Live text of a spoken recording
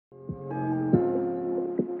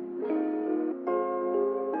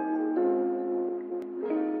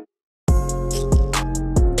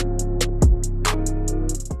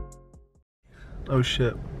Oh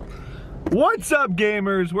shit. What's up,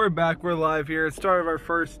 gamers? We're back, we're live here. It's start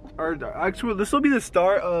of actually, this will be the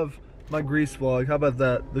start of my Greece vlog. How about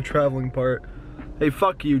that? The traveling part. Hey,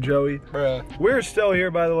 fuck you, Joey. Bruh. We're still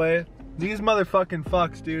here, by the way. These motherfucking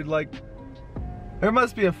fucks, dude, like, there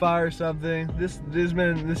must be a fire or something.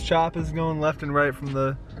 This chop is going left and right from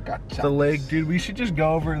the lake. Dude, we should just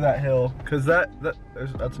go over that hill, cause that's an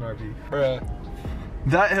RV. Bruh.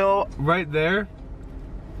 That hill right there,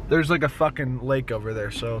 there's like a fucking lake over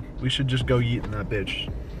there, so we should just go yeet in that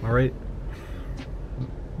bitch. All right?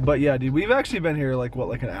 But yeah, dude, we've actually been here like, what,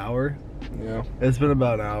 like an hour? Yeah. It's been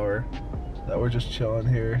about an hour that we're just chilling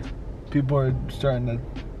here. People are starting to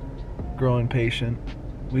grow impatient.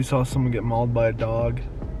 We saw someone get mauled by a dog.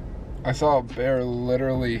 I saw a bear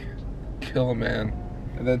literally kill a man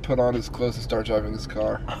and then put on his clothes and start driving his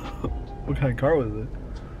car. What kind of car was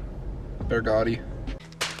it? Bear Gotti.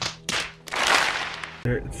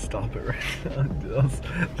 Stop it right now.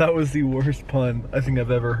 That was the worst pun I think I've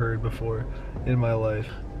ever heard before in my life.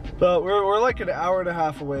 But we're like an hour and a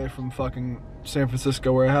half away from fucking San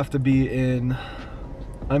Francisco, where I have to be in.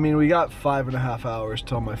 I mean, we got 5.5 hours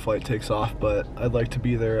till my flight takes off, but I'd like to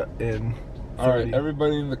be there in 30. Alright,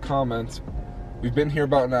 everybody in the comments, we've been here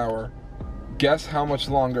about an hour. Guess how much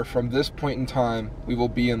longer from this point in time we will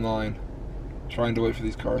be in line trying to wait for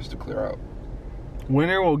these cars to clear out.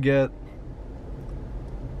 Winner will get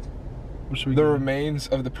the remains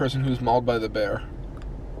of the person who's mauled by the bear.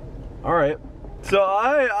 Alright. So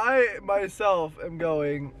I myself am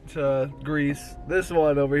going to Greece. This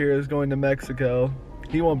one over here is going to Mexico.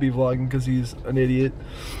 He won't be vlogging because he's an idiot.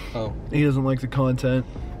 Oh. He doesn't like the content.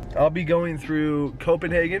 I'll be going through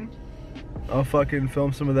Copenhagen. I'll fucking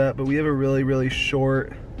film some of that, but we have a really, really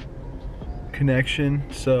short connection,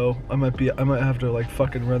 so I might have to like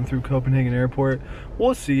fucking run through Copenhagen airport.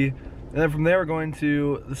 We'll see. And then from there we're going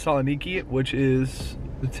to the Saloniki, which is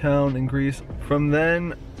the town in Greece. From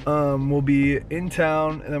then we'll be in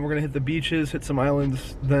town, and then we're gonna hit the beaches, hit some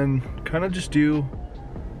islands, then kind of just do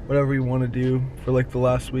whatever we want to do for like the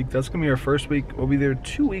last week. That's gonna be our first week. We'll be there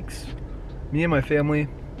 2 weeks, me and my family.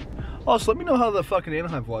 Also, let me know how the fucking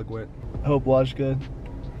Anaheim vlog went. I hope watched good.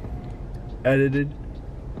 Edited.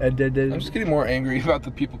 I'm just getting more angry about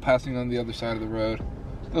the people passing on the other side of the road.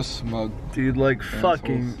 Those smug. Dude, like, assholes.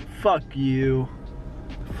 fucking, fuck you.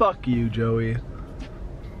 Fuck you, Joey.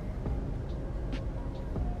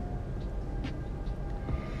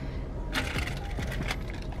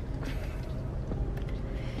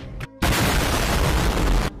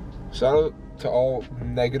 Shout out to all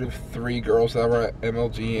 -3 girls that were at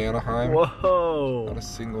MLG Anaheim. Whoa. Not a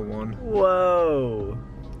single one. Whoa.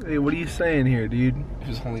 Hey, what are you saying here, dude? It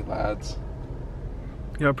was only lads.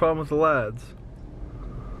 You have a problem with the lads?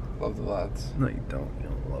 Love the lads. No, you don't. You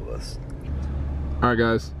don't love us. Alright,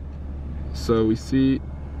 guys. So we see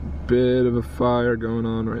a bit of a fire going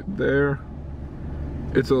on right there.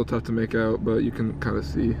 It's a little tough to make out, but you can kind of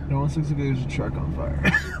see. It almost looks like there's a truck on fire.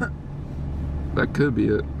 That could be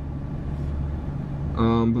it.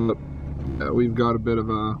 But yeah, we've got a bit of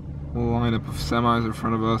a lineup of semis in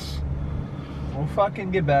front of us. We'll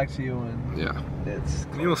fucking get back to you when it's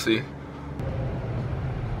you will see.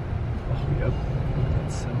 Oh, yep.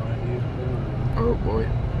 That's semi, dude. Oh boy.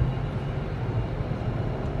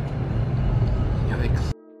 Yikes.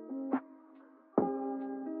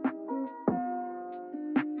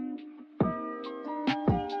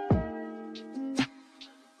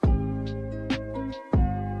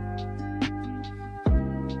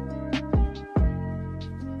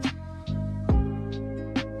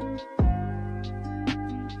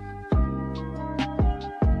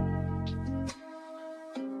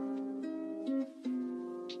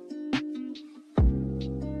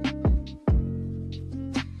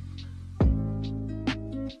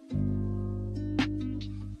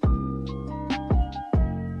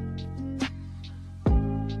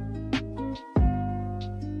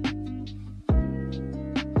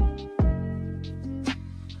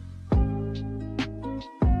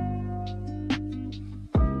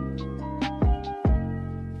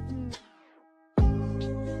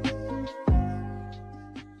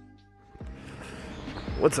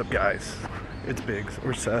 What's up, guys? It's Biggs,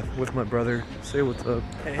 or Seth, with my brother. Say what's up.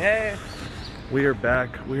 Hey, hey. We are back.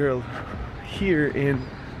 We are here in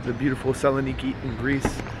the beautiful Saloniki in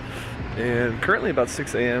Greece, and currently about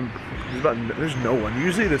 6 a.m. There's no one.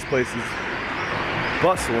 Usually this place is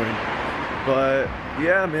bustling, but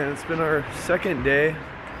yeah, man, it's been our second day.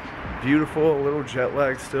 Beautiful, a little jet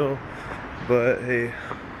lag still, but hey,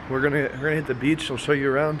 we're gonna hit the beach. I'll show you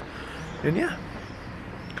around, and yeah,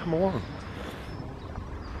 come along.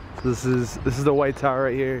 This is the White Tower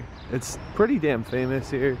right here. It's pretty damn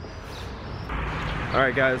famous here.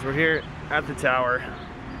 Alright guys, we're here at the tower.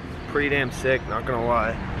 Pretty damn sick, not gonna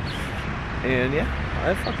lie. And yeah,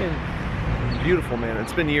 beautiful, man.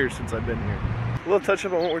 It's been years since I've been here. A little touch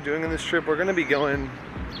up on what we're doing on this trip. We're gonna be going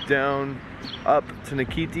down up to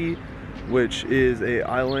Nikiti, which is a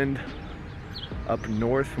island up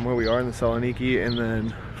north from where we are in the Saloniki, and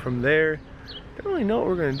then from there, I don't really know what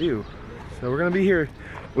we're gonna do. So we're gonna be here,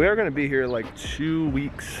 we are gonna be here like 2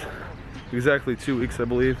 weeks, exactly 2 weeks I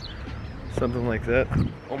believe. Something like that.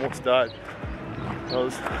 Almost died. That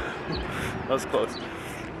was close.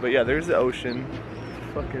 But yeah, there's the ocean.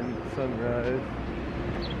 Fucking sunrise.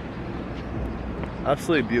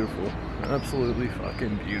 Absolutely beautiful. Absolutely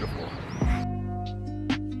fucking beautiful.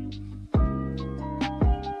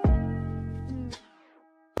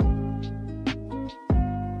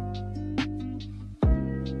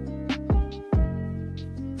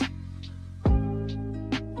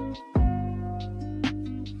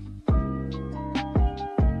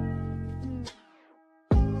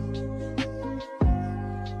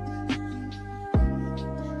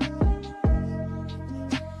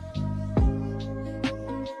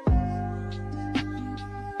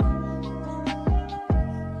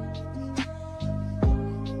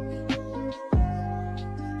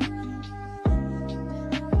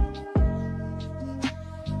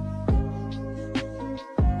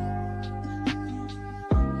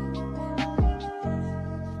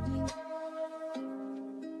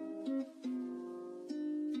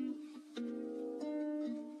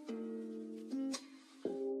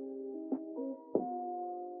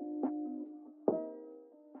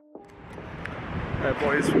 Alright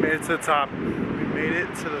boys, we made it to the top. We made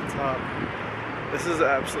it to the top. This is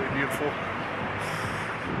absolutely beautiful.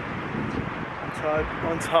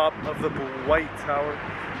 On top of the White Tower.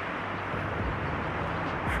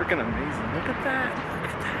 Freaking amazing. Look at that.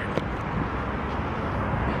 Look at that.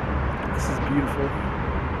 This is beautiful.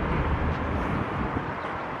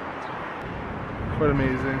 Quite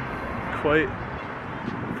amazing. Quite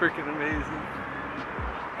freaking amazing.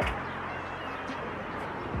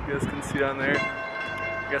 You guys can see down there.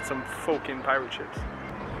 Got some fucking pirate ships.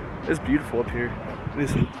 It's beautiful up here.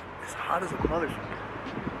 It's hot as a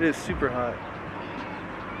motherfucker. It is super hot.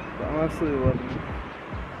 But I'm absolutely loving it.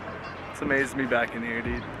 It's amazing to be back in here,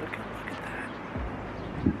 dude. Look at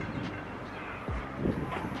that.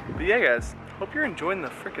 But yeah, guys. Hope you're enjoying the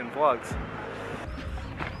freaking vlogs.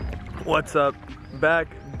 What's up? Back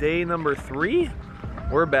day number 3.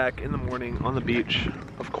 We're back in the morning on the beach,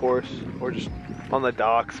 of course. We're just on the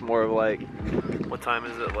docks, more of like, what time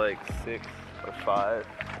is it, like 6 or 5?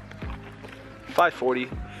 5:40.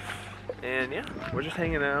 And yeah, we're just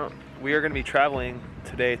hanging out. We are gonna be traveling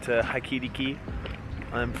today to Haikidiki.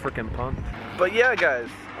 I'm freaking pumped. But yeah, guys,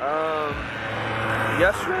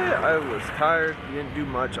 yesterday I was tired, didn't do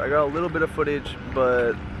much. I got a little bit of footage,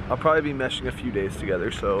 but I'll probably be meshing a few days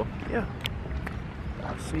together, so yeah.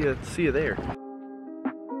 I'll see you there.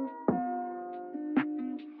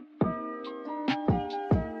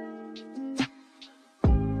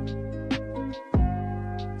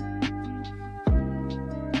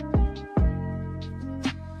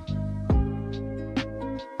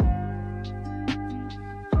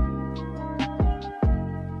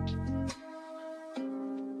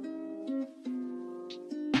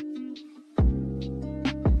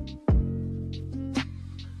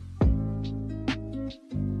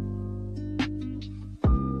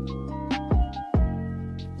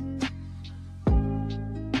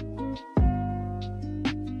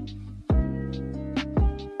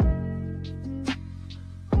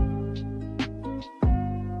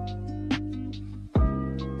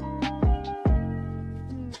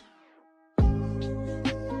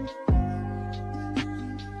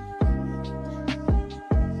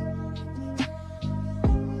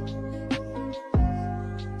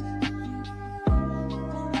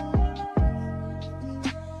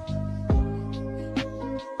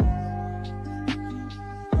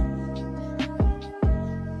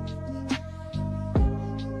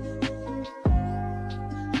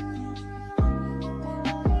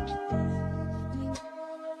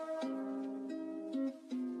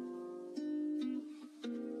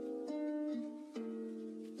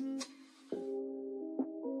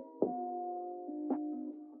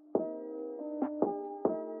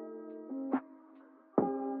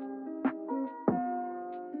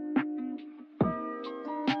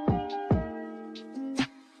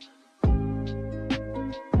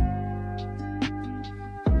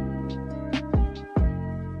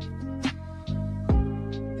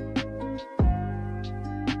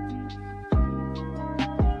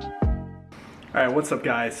 Alright, what's up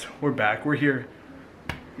guys? We're back. We're here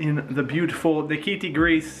in the beautiful Nikiti,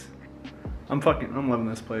 Greece. I'm loving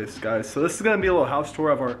this place, guys. So this is gonna be a little house tour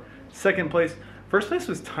of our second place. First place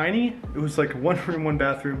was tiny. It was like 1 room, 1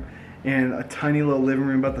 bathroom, and a tiny little living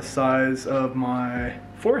room about the size of my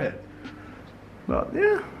forehead. About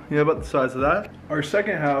the size of that. Our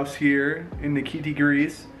second house here in Nikiti,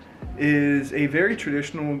 Greece is a very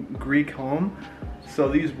traditional Greek home. So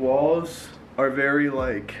these walls are very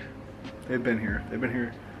like, they've been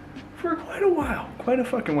here for quite a while, quite a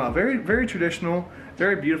fucking while. Very, very traditional,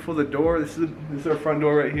 very beautiful. The door, this is our front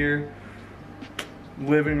door right here.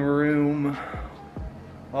 Living room,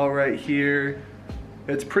 all right here.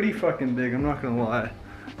 It's pretty fucking big, I'm not gonna lie.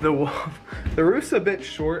 The roof's a bit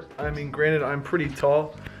short. I mean, granted, I'm pretty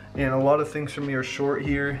tall, and a lot of things for me are short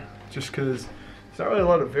here, just because there's not really a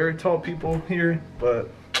lot of very tall people here, but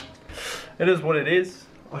it is what it is.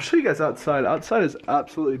 I'll show you guys outside. Outside is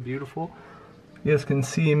absolutely beautiful. You guys can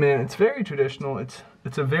see, man, it's very traditional.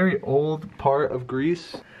 It's a very old part of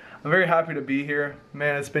Greece. I'm very happy to be here.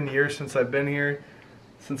 Man, it's been years since I've been here,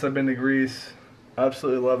 since I've been to Greece.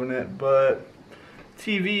 Absolutely loving it, but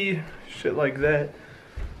TV, shit like that.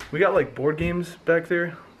 We got like board games back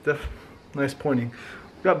there. Nice pointing.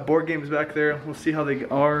 We got board games back there. We'll see how they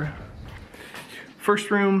are. First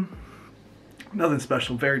room, nothing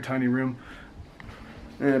special, very tiny room.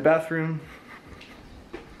 And a bathroom.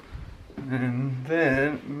 And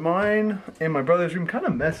then mine and my brother's room, kind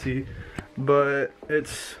of messy, but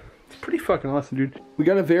it's pretty fucking awesome, dude. We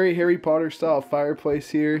got a very Harry Potter style fireplace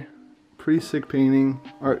here. Pretty sick painting.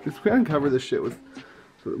 Alright, we're gonna cover this shit with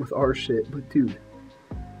our shit, but dude,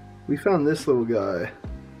 we found this little guy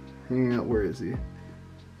hanging out. Where is he?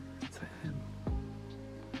 Is that him?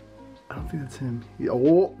 I don't think that's him.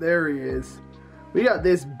 Oh, there he is. We got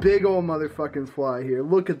this big old motherfucking fly here.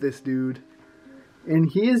 Look at this dude. And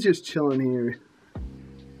he is just chilling here.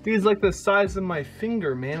 Dude's like the size of my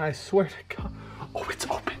finger, man. I swear to God. Oh, it's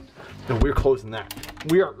open. No, we're closing that.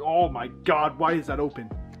 We are, oh my God, why is that open?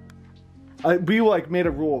 We like made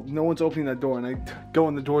a rule. No one's opening that door, and I go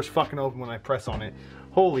and the door's fucking open when I press on it.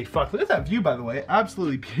 Holy fuck, look at that view, by the way.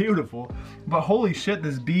 Absolutely beautiful. But holy shit,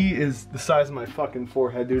 this bee is the size of my fucking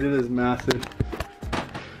forehead, dude. It is massive.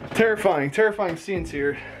 Terrifying scenes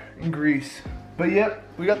here in Greece. But yep,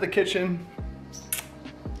 we got the kitchen.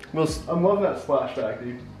 I'm loving that splashback,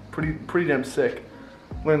 dude. Pretty damn sick.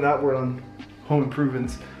 Learned that word on home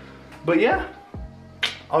improvements. But yeah,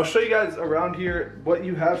 I'll show you guys around here. What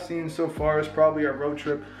you have seen so far is probably our road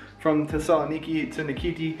trip from Thessaloniki to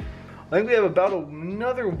Nikiti. I think we have about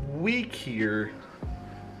another week here.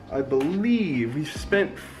 I believe we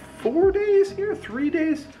spent 4 days here, 3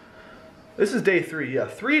 days. This is day 3, yeah,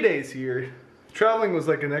 3 days here. Traveling was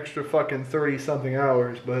like an extra fucking 30 something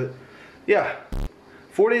hours, but yeah.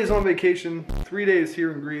 4 days on vacation, 3 days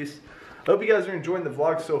here in Greece. I hope you guys are enjoying the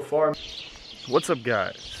vlog so far. What's up,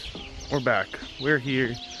 guys? We're back. We're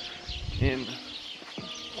here in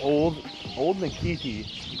old Nikiti,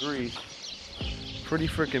 Greece. Pretty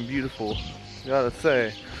freaking beautiful, gotta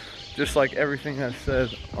say. Just like everything I've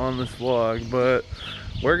said on this vlog, but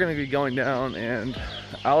we're gonna be going down, and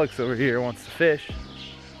Alex over here wants to fish,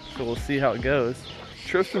 so we'll see how it goes.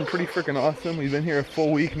 Trip's been pretty freaking awesome. We've been here a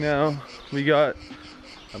full week now. We got,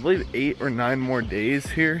 I believe, 8 or 9 more days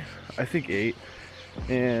here. I think 8.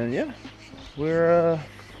 And yeah, we're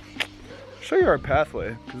show you our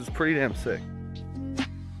pathway because it's pretty damn sick.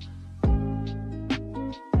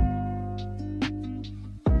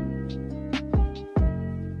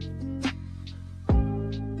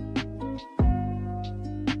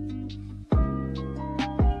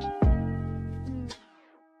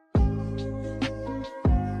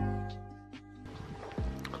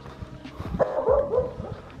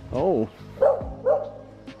 Oh.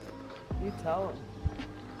 You tell him.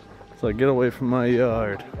 So I get away from my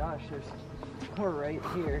yard. Oh my gosh, there's more right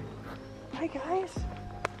here. Hi guys.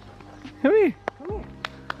 Come here. Come here.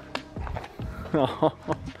 Oh,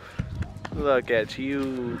 look at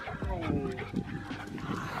you. Hi.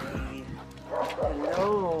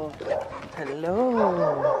 Hello.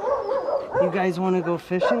 Hello. You guys want to go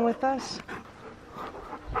fishing with us?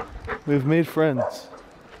 We've made friends.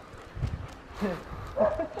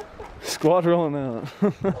 Squad rolling out.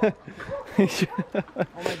 Oh, my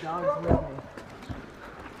dog's with me.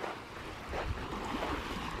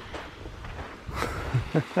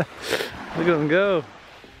 Look at him go.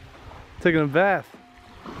 Taking a bath.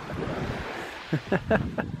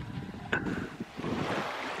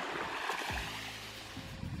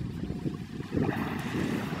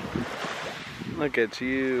 Look at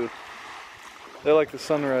you. They like the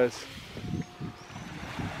sunrise.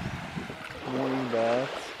 Morning baths.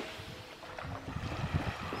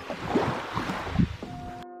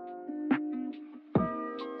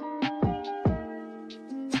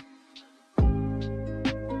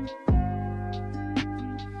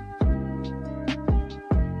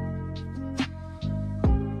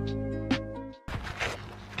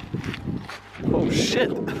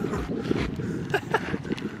 shit.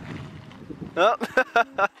 Oh.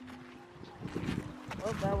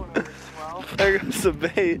 Well, that one over swell. There goes the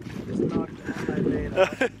bait. Just knocked my bait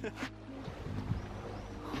off.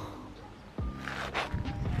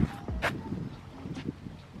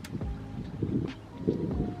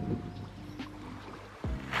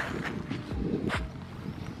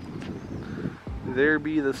 There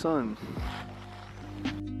be the sun.